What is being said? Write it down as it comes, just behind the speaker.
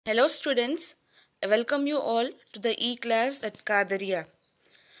Hello students, I welcome you all to the E-class at Kadaria.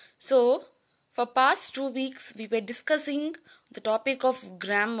 So, for past 2 weeks we were discussing the topic of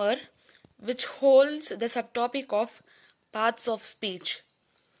grammar, which holds the subtopic of parts of speech.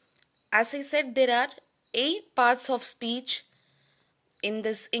 As I said, there are 8 parts of speech in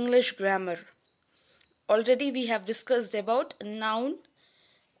this English grammar. Already we have discussed about noun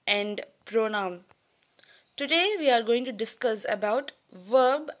and pronoun. Today we are going to discuss about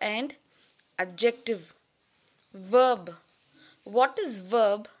verb and adjective. Verb. What is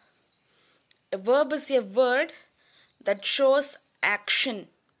verb? A verb is a word that shows action.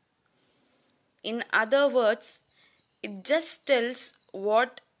 In other words, it just tells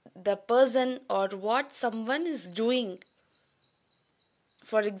what the person or what someone is doing.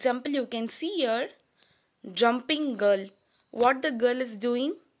 For example, you can see here jumping girl. What the girl is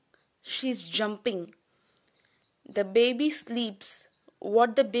doing? She's jumping. The baby sleeps.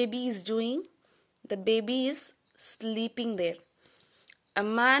 What the baby is doing? The baby is sleeping there. A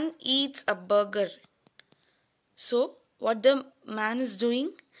man eats a burger. So, what the man is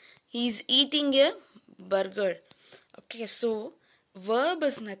doing? He is eating a burger. Okay, so verb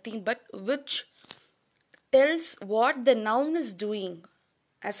is nothing but which tells what the noun is doing.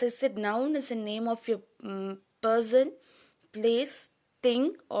 As I said, noun is a name of a person, place,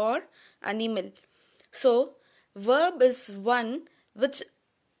 thing, or animal. So, verb is one which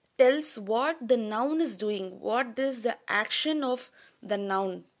tells what the noun is doing, what is the action of the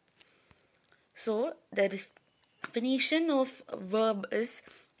noun. So, the definition of verb is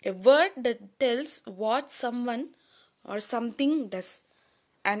a word that tells what someone or something does.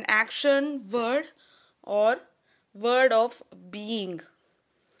 An action word or word of being.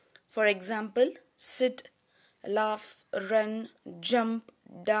 For example, sit, laugh, run, jump,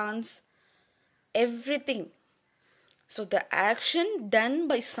 dance, everything. So the action done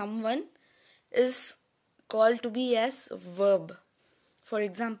by someone is called to be as verb. For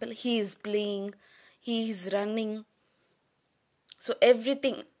example, he is playing, he is running. So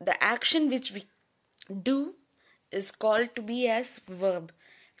everything, the action which we do is called to be as verb.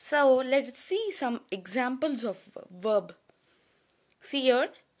 So let's see some examples of verb. See here,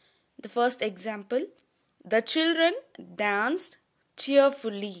 the first example, the children danced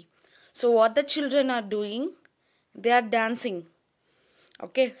cheerfully. So what the children are doing? They are dancing.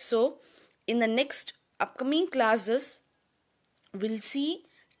 Okay, so in the next upcoming classes, we'll see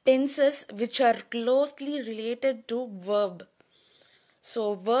tenses which are closely related to verb.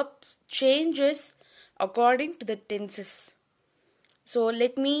 So verb changes according to the tenses. So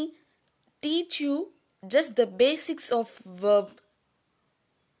let me teach you just the basics of verb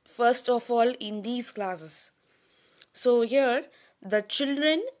first of all in these classes. So here the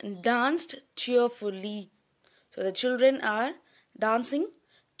children danced cheerfully. So the children are dancing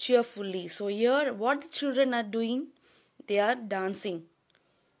cheerfully. So here what the children are doing? They are dancing.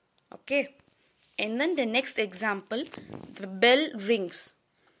 Okay. And then the next example, the bell rings.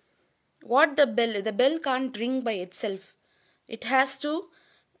 What the bell? The bell can't ring by itself. It has to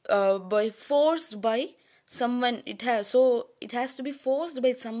by forced by someone. It has to be forced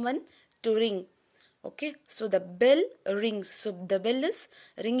by someone to ring. Okay. So the bell rings. So the bell is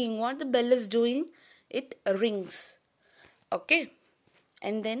ringing. What the bell is doing? It rings. Okay.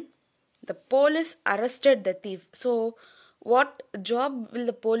 And then the police arrested the thief. So what job will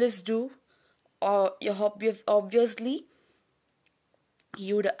the police do? Or obviously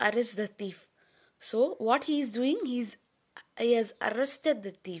he would arrest the thief. So what he is doing? He has arrested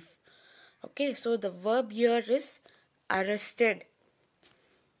the thief. Okay, so the verb here is arrested.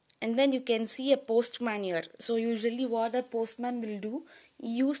 And then you can see a postman here. So usually what a postman will do,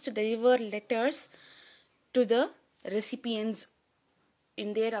 he used to deliver letters to the recipients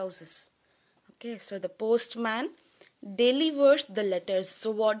in their houses. Okay, so the postman delivers the letters.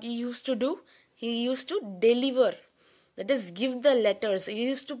 So what he used to do? He used to deliver. That is, give the letters. He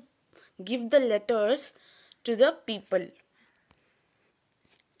used to give the letters to the people.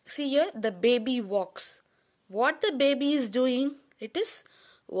 See here, the baby walks. What the baby is doing? It is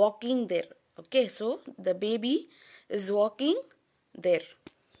walking there. Okay, so the baby is walking there.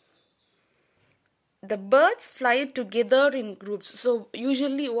 The birds fly together in groups. So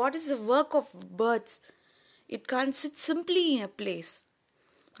usually what is the work of birds? It can't sit simply in a place.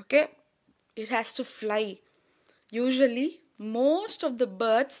 Okay, it has to fly. Usually most of the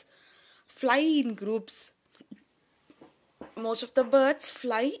birds fly in groups. Most of the birds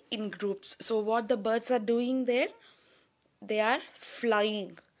fly in groups. So what the birds are doing there? They are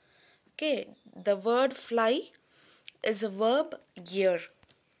flying. Okay, the word fly is a verb here.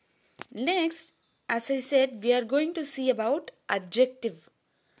 Next, as I said, we are going to see about adjective.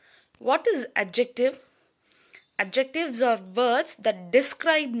 What is adjective? Adjectives are words that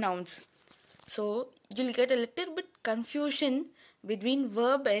describe nouns. So you'll get a little bit confusion between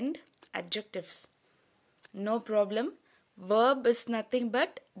verb and adjectives. No problem. Verb is nothing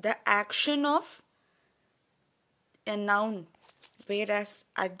but the action of a noun, whereas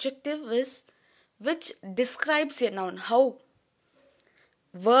adjective is which describes a noun. How?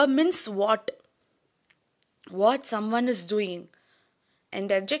 Verb means what someone is doing,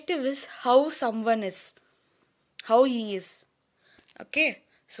 and adjective is how someone is, how he is. Okay,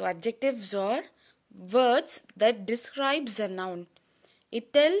 so adjectives are words that describes a noun.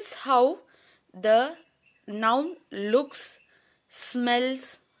 It tells how the noun looks,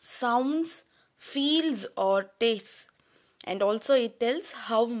 smells, sounds, feels or tastes, and also it tells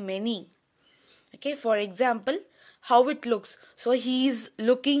how many. Okay, for example, how it looks. So he is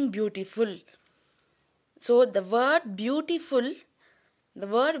looking beautiful. So the word beautiful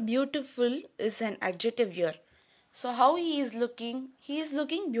is an adjective here. So how he is looking? He is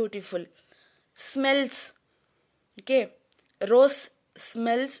looking beautiful. Smells. Okay, rose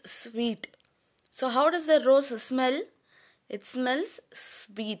smells sweet. So how does the rose smell? It smells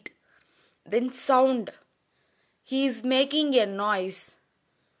sweet. Then sound. He is making a noise.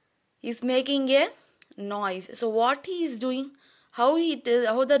 He is making a noise. So what he is doing? How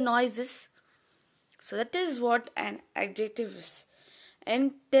the noise is? So that is what an adjective is,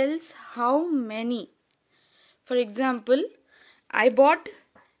 and tells how many. For example, I bought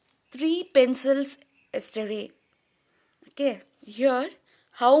 3 pencils yesterday. Okay, here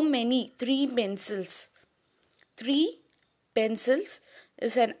how many? 3 pencils. 3 pencils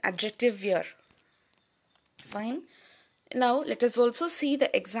is an adjective here. Fine. Now let us also see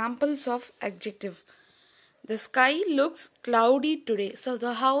the examples of adjective. The sky looks cloudy today. So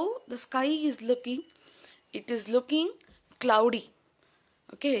how the sky is looking? It is looking cloudy.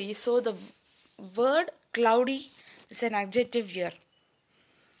 Okay, so the word cloudy is an adjective here.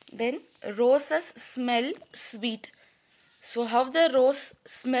 Then roses smell sweet. So how the rose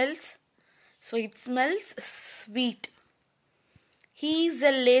smells? So it smells sweet. He is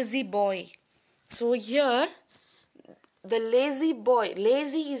a lazy boy. So here the lazy boy,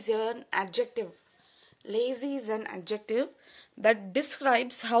 lazy is an adjective. Lazy is an adjective that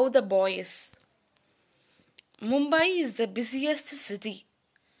describes how the boy is. Mumbai is the busiest city.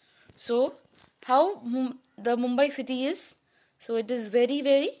 So how the Mumbai city is? So it is very,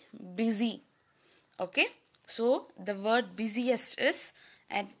 very busy. Okay. So the word busiest is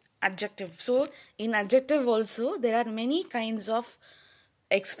an adjective. So in adjective also there are many kinds of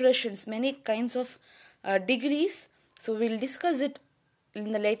expressions, many kinds of degrees. So we'll discuss it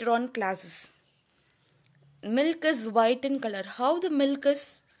in the later on classes. Milk is white in color. How the milk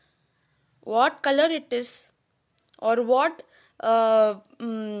is? What color it is? Or what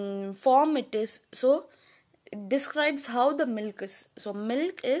form it is? So it describes how the milk is. So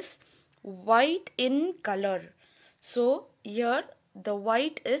milk is white in color. So here the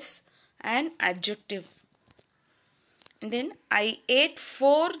white is an adjective. And then I ate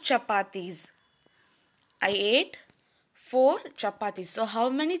 4 chapatis. I ate 4 chapatis. So how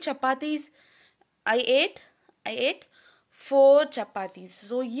many chapatis I ate? I ate 4 chapatis.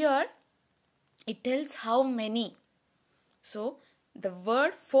 So here it tells how many. So the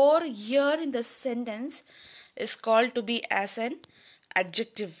word for here in the sentence is called to be as an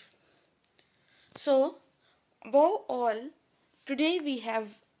adjective. So above all, today we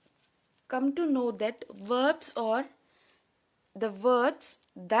have come to know that verbs are the words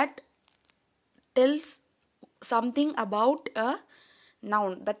that tells something about a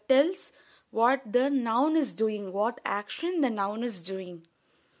noun, that tells what the noun is doing, what action the noun is doing.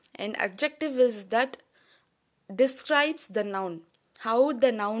 And adjective is that describes the noun, how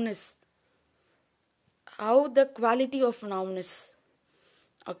the noun is, how the quality of noun is.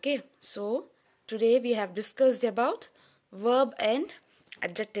 Okay, so today we have discussed about verb and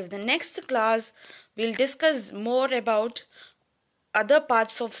adjective. The next class we'll discuss more about other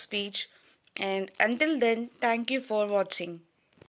parts of speech, and until then, thank you for watching.